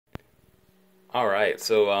All right,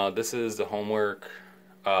 so this is the homework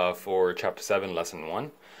for Chapter 7, Lesson 1.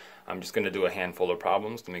 I'm just going to do a handful of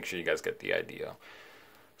problems to make sure you guys get the idea.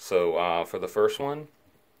 So for the first one,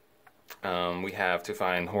 we have to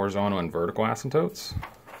find horizontal and vertical asymptotes.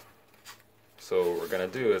 So what we're going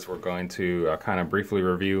to do is we're going to kind of briefly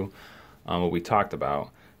review what we talked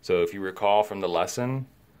about. So if you recall from the lesson,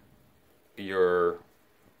 your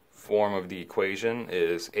form of the equation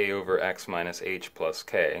is a over x minus h plus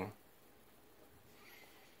k.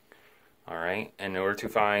 Alright, in order to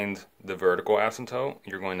find the vertical asymptote,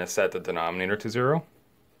 you're going to set the denominator to 0.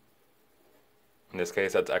 In this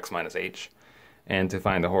case, that's x minus h. And to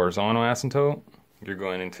find the horizontal asymptote, you're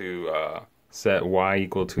going to set y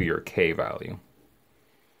equal to your k value.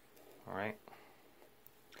 Alright.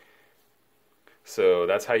 So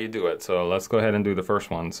that's how you do it. So let's go ahead and do the first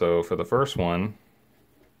one. So for the first one,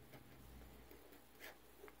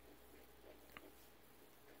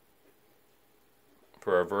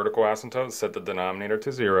 for our vertical asymptote, set the denominator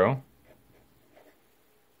to 0.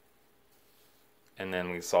 And then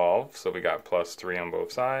we solve. So we got plus 3 on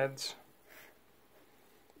both sides.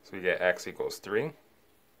 So we get x equals 3.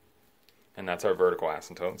 And that's our vertical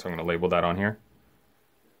asymptote. So I'm going to label that on here.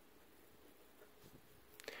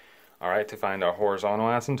 Alright, to find our horizontal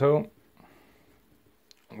asymptote,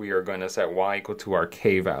 we are going to set y equal to our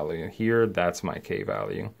k value. Here, that's my k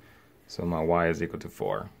value. So my y is equal to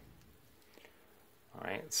 4.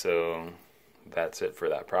 Alright, so that's it for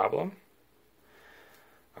that problem.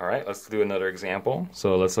 Alright, let's do another example.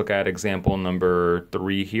 So let's look at example number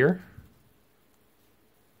 3 here.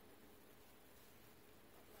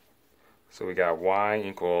 So we got y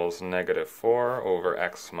equals negative 4 over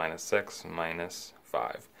x minus 6 minus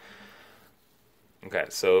 5. Okay,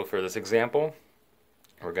 so for this example,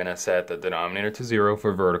 we're going to set the denominator to 0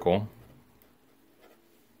 for vertical.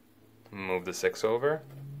 Move the 6 over.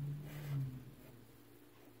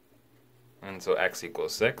 And so x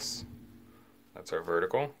equals 6. That's our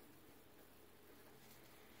vertical.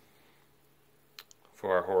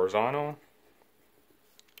 For our horizontal,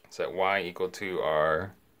 set y equal to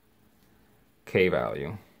our k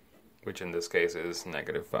value, which in this case is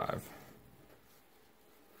negative 5.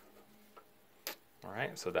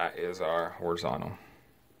 Alright, so that is our horizontal.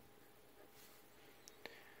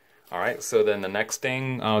 Alright, so then the next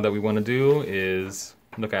thing that we want to do is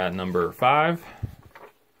look at number 5.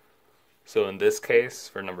 So in this case,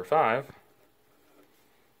 for number 5,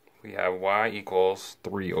 we have y equals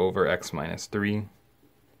 3 over x minus 3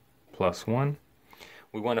 plus 1.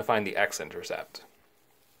 We want to find the x-intercept.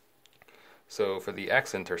 So for the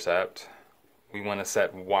x-intercept, we want to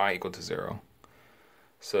set y equal to 0.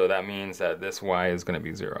 So that means that this y is going to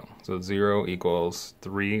be 0. So 0 equals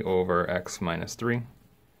 3 over x minus 3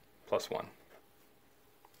 plus 1.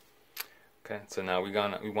 Okay, so now we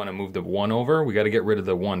want to move the 1 over. We got to get rid of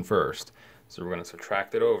the 1 first. So we're going to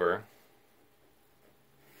subtract it over.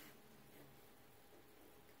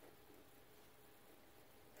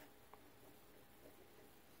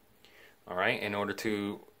 All right, in order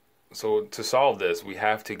to solve this, we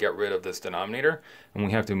have to get rid of this denominator, and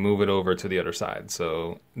we have to move it over to the other side.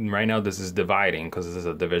 So right now this is dividing because this is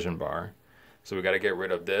a division bar. So we got to get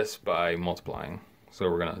rid of this by multiplying. So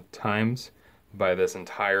we're going to times by this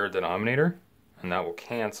entire denominator, and that will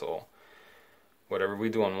cancel. Whatever we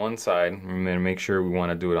do on one side, we're going to make sure we want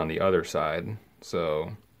to do it on the other side. So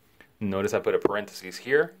notice I put a parentheses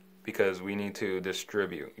here because we need to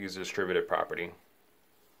use distributive property.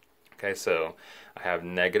 Okay, so I have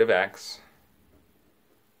negative x,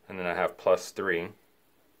 and then I have plus 3,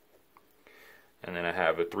 and then I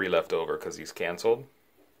have a 3 left over because he's canceled.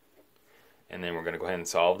 And then we're going to go ahead and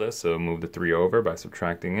solve this, so move the 3 over by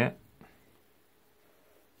subtracting it.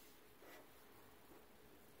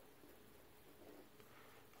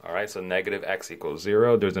 Alright, so negative x equals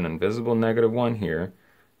 0. There's an invisible negative 1 here,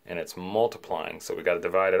 and it's multiplying, so we got to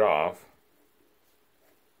divide it off.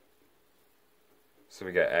 So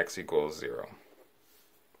we got x equals 0.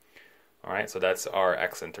 Alright, so that's our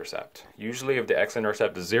x-intercept. Usually if the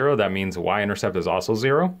x-intercept is 0, that means y-intercept is also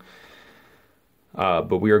 0.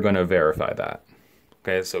 But we are going to verify that.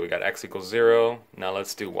 Okay, so we got x equals 0. Now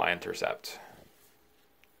let's do y-intercept.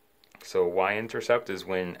 So y-intercept is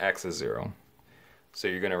when x is 0. So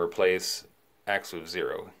you're going to replace x with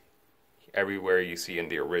 0 everywhere you see in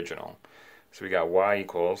the original. So we got y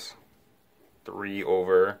equals 3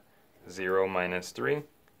 over 0 minus 3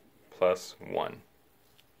 plus 1.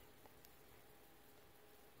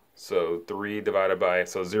 So 3 divided by,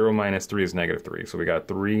 so 0 minus 3 is negative 3. So we got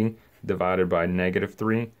 3 divided by negative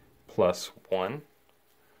 3 plus 1.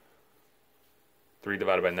 3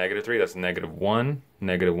 divided by negative 3, that's negative 1.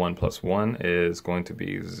 Negative 1 plus 1 is going to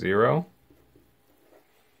be 0.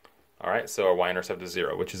 All right, so our y-intercept is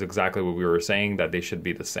 0, which is exactly what we were saying, that they should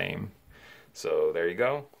be the same. So there you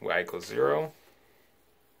go, y equals 0.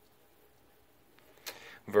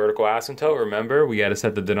 Vertical asymptote, remember, we got to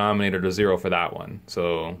set the denominator to 0 for that one.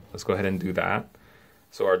 So let's go ahead and do that.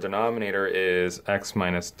 So our denominator is x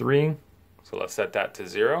minus 3. So let's set that to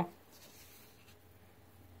 0.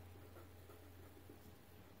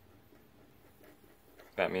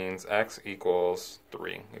 That means x equals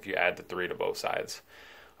 3 if you add the 3 to both sides.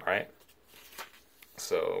 All right.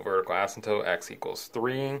 So vertical asymptote, x equals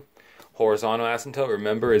 3. Horizontal asymptote,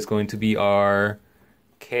 remember, is going to be our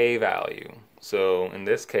k value. So in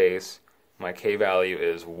this case, my k value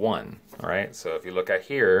is 1. All right. So if you look at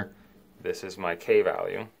here, this is my k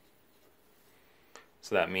value.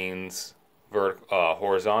 So that means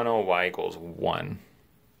horizontal y equals 1.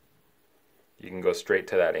 You can go straight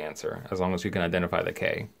to that answer as long as you can identify the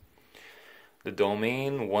k. The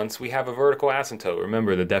domain, once we have a vertical asymptote,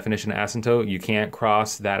 remember the definition of asymptote, you can't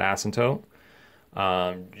cross that asymptote.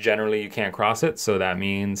 Generally, you can't cross it, so that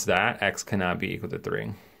means that x cannot be equal to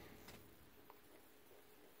 3.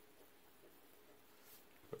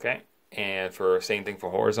 Okay, and for same thing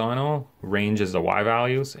for horizontal, range is the y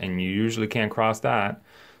values, and you usually can't cross that,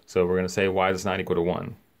 so we're going to say y is not equal to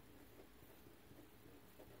 1.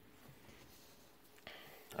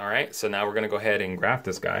 All right, so now we're going to go ahead and graph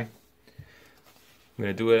this guy. I'm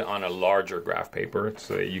going to do it on a larger graph paper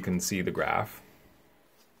so that you can see the graph.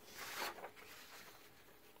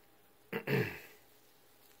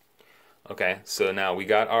 Okay, so now we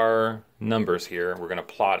got our numbers here. We're going to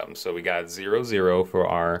plot them. So we got 0, 0 for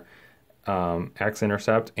our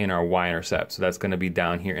x-intercept and our y-intercept. So that's going to be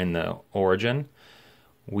down here in the origin.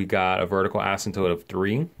 We got a vertical asymptote of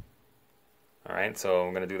 3. All right, so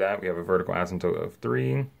I'm going to do that. We have a vertical asymptote of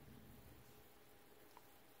 3.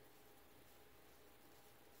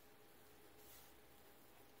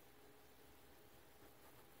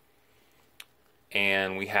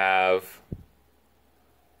 And we have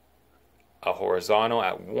a horizontal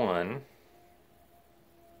at 1.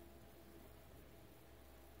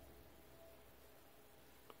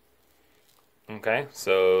 Okay,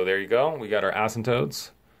 so there you go. We got our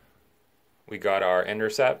asymptotes. We got our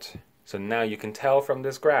intercept. So now you can tell from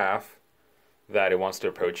this graph that it wants to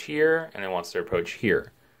approach here and it wants to approach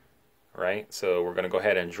here, right? So we're going to go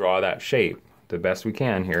ahead and draw that shape the best we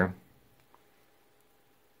can here.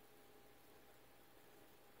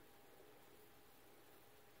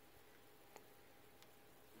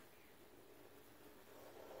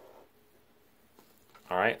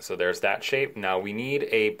 All right, so there's that shape. Now we need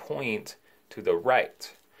a point to the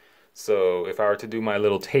right. So if I were to do my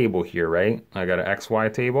little table here, right? I got an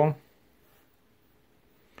XY table.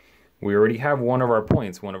 We already have one of our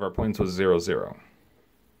points. One of our points was 0, 0.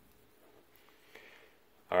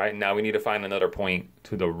 All right, now we need to find another point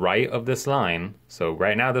to the right of this line. So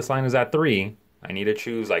right now this line is at 3. I need to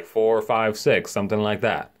choose like 4, 5, 6, something like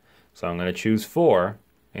that. So I'm going to choose 4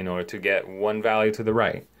 in order to get one value to the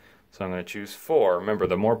right. So I'm going to choose 4. Remember,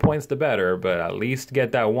 the more points the better, but at least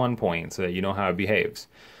get that 1 point so that you know how it behaves.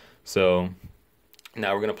 So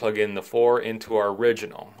now we're going to plug in the 4 into our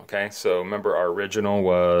original, okay? So remember, our original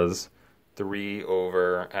was 3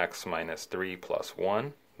 over x minus 3 plus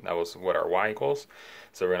 1. That was what our y equals.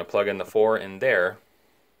 So we're going to plug in the 4 in there.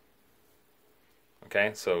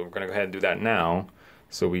 Okay, so we're going to go ahead and do that now.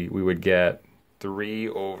 So we would get 3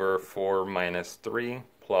 over 4 minus 3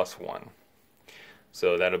 plus 1.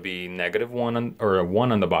 So that'll be negative 1, or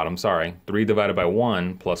 1 on the bottom, sorry. 3 divided by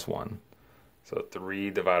 1 plus 1. So 3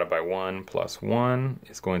 divided by 1 plus 1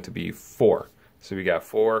 is going to be 4. So we got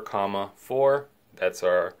 4 comma 4. That's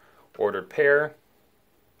our ordered pair.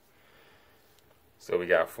 So we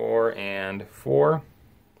got 4 and 4.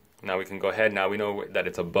 Now we can go ahead. Now we know that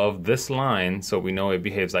it's above this line, so we know it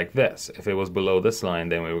behaves like this. If it was below this line,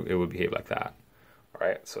 then it would behave like that. All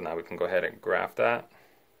right, so now we can go ahead and graph that.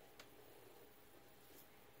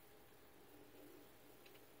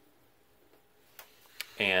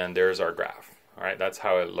 And there's our graph. All right, that's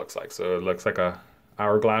how it looks like. So it looks like a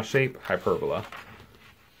hourglass shape, hyperbola.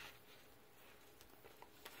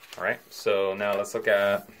 All right, so now let's look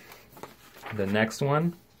at the next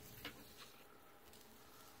one.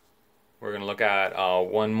 We're going to look at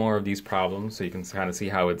one more of these problems so you can kind of see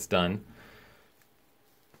how it's done.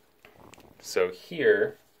 So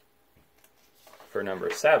here, for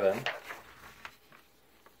number 7,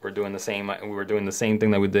 we're doing the same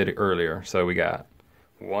thing that we did earlier. So we got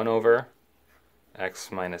 1 over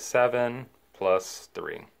x minus 7 plus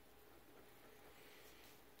 3.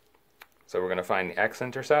 So we're going to find the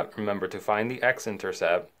x-intercept. Remember, to find the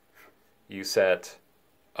x-intercept, you set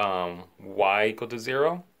y equal to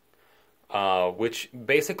 0. which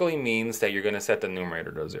basically means that you're going to set the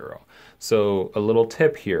numerator to 0. So a little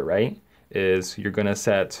tip here, right, is you're going to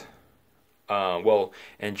set, well,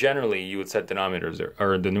 and generally you would set denominator 0,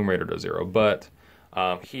 or the numerator to 0, but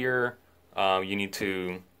here you need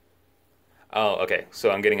to, oh, okay,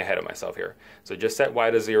 so I'm getting ahead of myself here. So just set y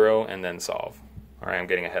to 0 and then solve. All right, I'm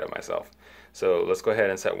getting ahead of myself. So let's go ahead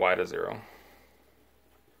and set y to 0.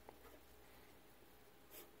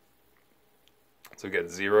 So we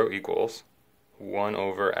get 0 equals 1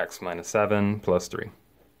 over x minus 7 plus 3.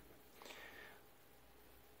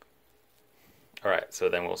 All right, so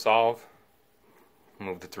then we'll solve.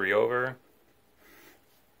 Move the 3 over.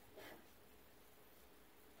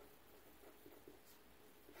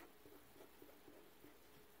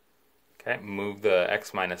 Okay, move the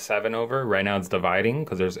x minus 7 over. Right now it's dividing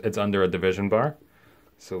because it's under a division bar.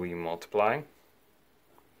 So we multiply.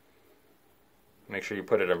 Make sure you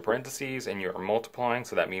put it in parentheses and you are multiplying,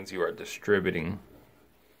 so that means you are distributing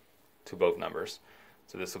to both numbers.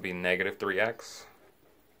 So this will be negative 3x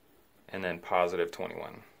and then positive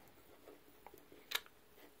 21.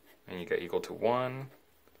 And you get equal to 1.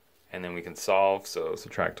 And then we can solve, so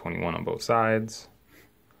subtract 21 on both sides.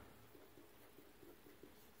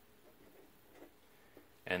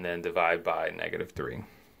 And then divide by negative 3.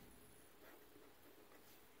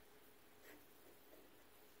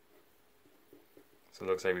 So it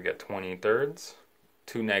looks like we get 20 thirds.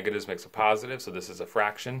 2 negatives makes a positive, so this is a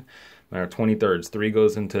fraction. Now 20 thirds, 3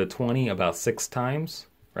 goes into 20 about 6 times,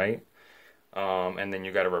 right? And then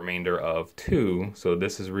you got a remainder of 2, so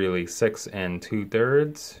this is really 6 and 2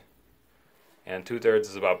 thirds. And 2 thirds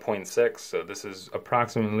is about 0.6, so this is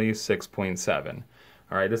approximately 6.7.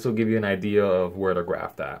 All right, this will give you an idea of where to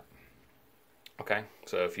graph that. Okay,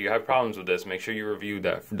 so if you have problems with this, make sure you review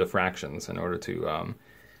the fractions in order to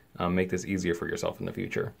make this easier for yourself in the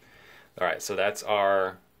future. All right, so that's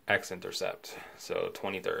our X-intercept, so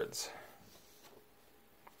 20 thirds.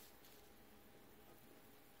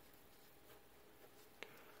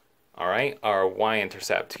 All right, our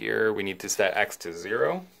Y-intercept here, we need to set x to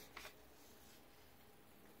 0.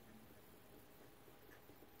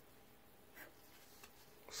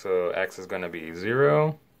 So x is going to be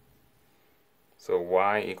 0. So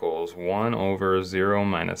y equals 1 over 0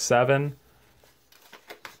 minus 7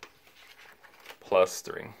 plus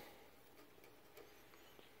 3.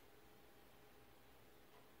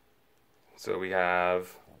 So we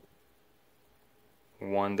have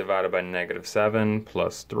 1 divided by negative 7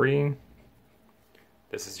 plus 3.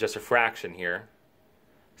 This is just a fraction here.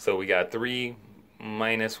 So we got 3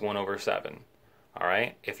 minus 1 over 7. All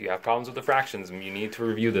right, if you have problems with the fractions, you need to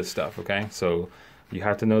review this stuff, okay? So you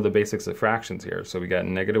have to know the basics of fractions here. So we got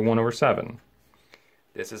negative 1 over 7.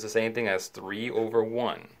 This is the same thing as 3 over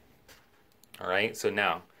 1. All right, so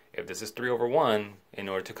now, if this is 3 over 1, in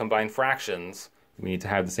order to combine fractions, we need to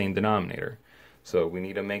have the same denominator. So we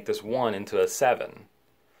need to make this 1 into a 7.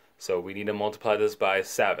 So we need to multiply this by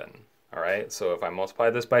 7. All right, so if I multiply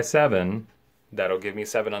this by 7, that'll give me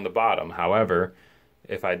 7 on the bottom. However,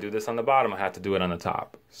 if I do this on the bottom, I have to do it on the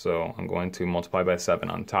top. So I'm going to multiply by 7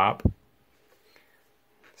 on top.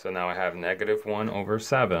 So now I have negative 1 over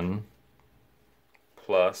 7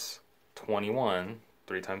 plus 21,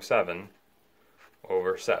 3 times 7,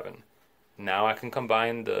 over 7. Now I can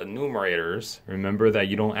combine the numerators. Remember that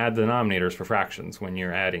you don't add denominators for fractions when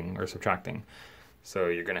you're adding or subtracting. So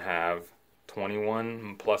you're going to have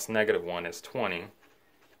 21 plus negative 1 is 20,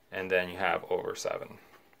 and then you have over 7.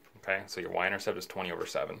 Okay, so your y-intercept is 20 over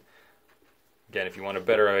 7. Again, if you want a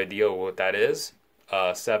better idea of what that is,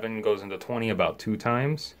 7 goes into 20 about 2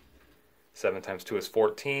 times. 7 times 2 is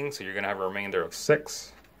 14, so you're going to have a remainder of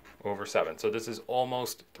 6 over 7. So this is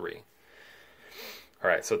almost 3. All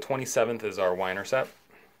right, so 27th is our y-intercept.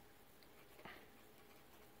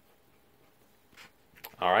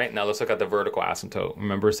 All right, now let's look at the vertical asymptote.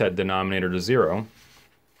 Remember, set denominator to 0.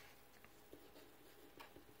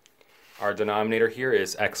 Our denominator here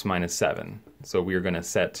is x minus 7, so we are going to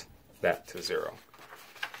set that to 0.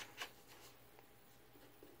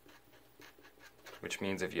 Which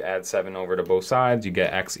means if you add 7 over to both sides, you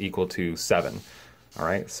get x equal to 7. All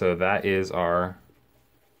right, so that is our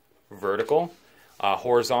vertical.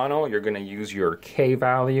 Horizontal, you're going to use your k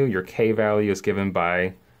value. Your k value is given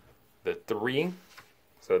by the 3.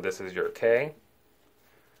 So this is your k.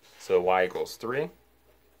 So y equals 3.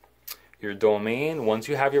 Your domain, once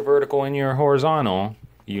you have your vertical and your horizontal,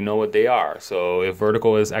 you know what they are. So if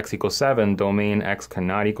vertical is x equals 7, domain x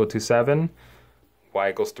cannot equal to 7. Y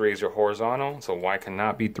equals 3 is your horizontal, so y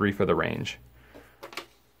cannot be 3 for the range.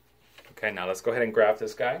 Okay, now let's go ahead and graph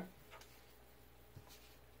this guy.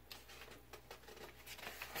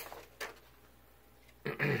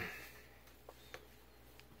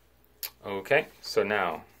 Okay, so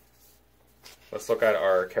now let's look at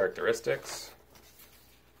our characteristics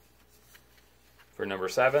for number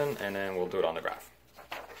 7, and then we'll do it on the graph.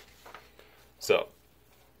 So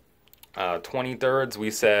 20 thirds we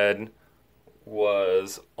said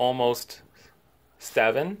was almost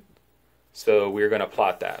 7, so we're going to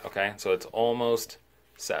plot that. Okay, so it's almost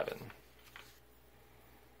 7.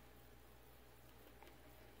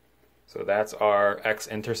 So that's our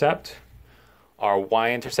x-intercept. Our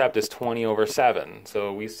y-intercept is 20 over 7.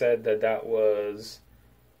 So we said that that was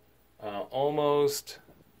almost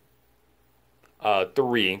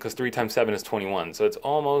 3, because 3 times 7 is 21. So it's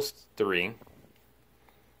almost 3.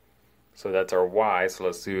 So that's our y. So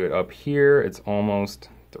let's do it up here. It's almost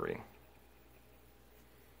 3.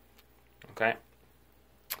 Okay.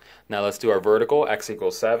 Now let's do our vertical. X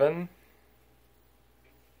equals 7.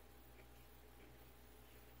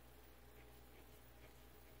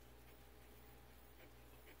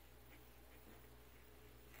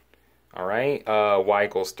 All right, y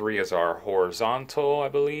equals 3 is our horizontal, I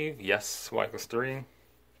believe. Yes, y equals 3.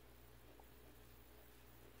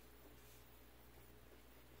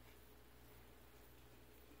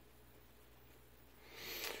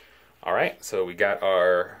 All right, so we got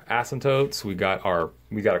our asymptotes. We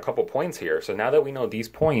got a couple points here. So now that we know these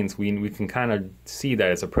points, we can kind of see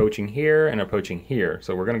that it's approaching here and approaching here.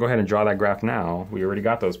 So we're going to go ahead and draw that graph now. We already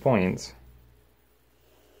got those points.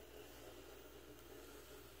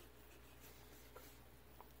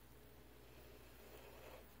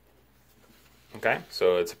 Okay,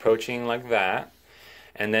 so it's approaching like that.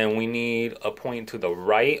 And then we need a point to the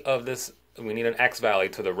right of this. We need an x value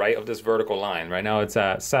to the right of this vertical line. Right now it's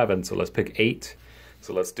at 7, so let's pick 8.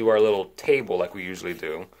 So let's do our little table like we usually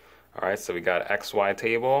do. All right, so we got xy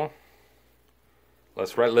table.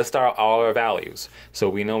 Let's list all our values. So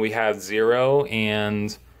we know we have 0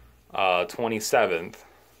 and 27th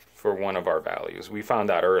for one of our values. We found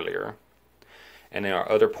that earlier. And then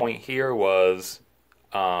our other point here was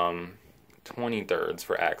 20 thirds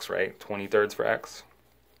for x, right? 20 thirds for x.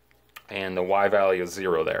 And the y value is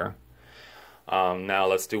 0 there. Now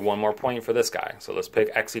let's do one more point for this guy. So let's pick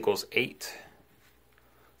x equals 8.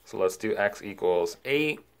 So let's do x equals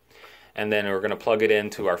 8. And then we're going to plug it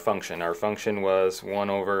into our function. Our function was 1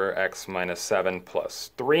 over x minus 7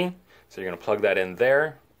 plus 3. So you're going to plug that in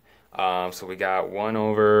there. So we got 1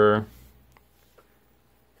 over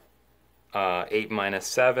 8 minus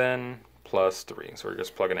 7 plus 3. So we're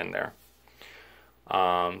just plugging in there.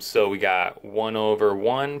 So we got 1 over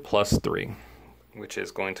 1 plus 3, which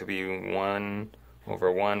is going to be 1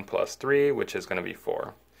 over 1 plus 3, which is going to be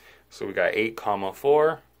 4. So we got 8 comma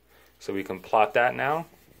 4. So we can plot that now.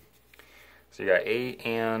 So you got 8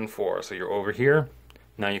 and 4. So you're over here.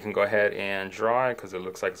 Now you can go ahead and draw it because it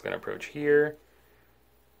looks like it's going to approach here.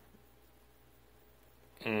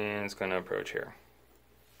 And it's going to approach here.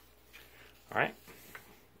 All right.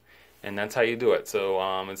 And that's how you do it. So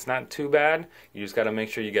it's not too bad. You just got to make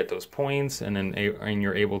sure you get those points, and then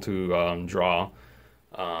you're able to draw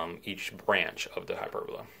each branch of the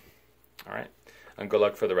hyperbola. All right. And good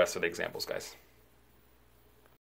luck for the rest of the examples, guys.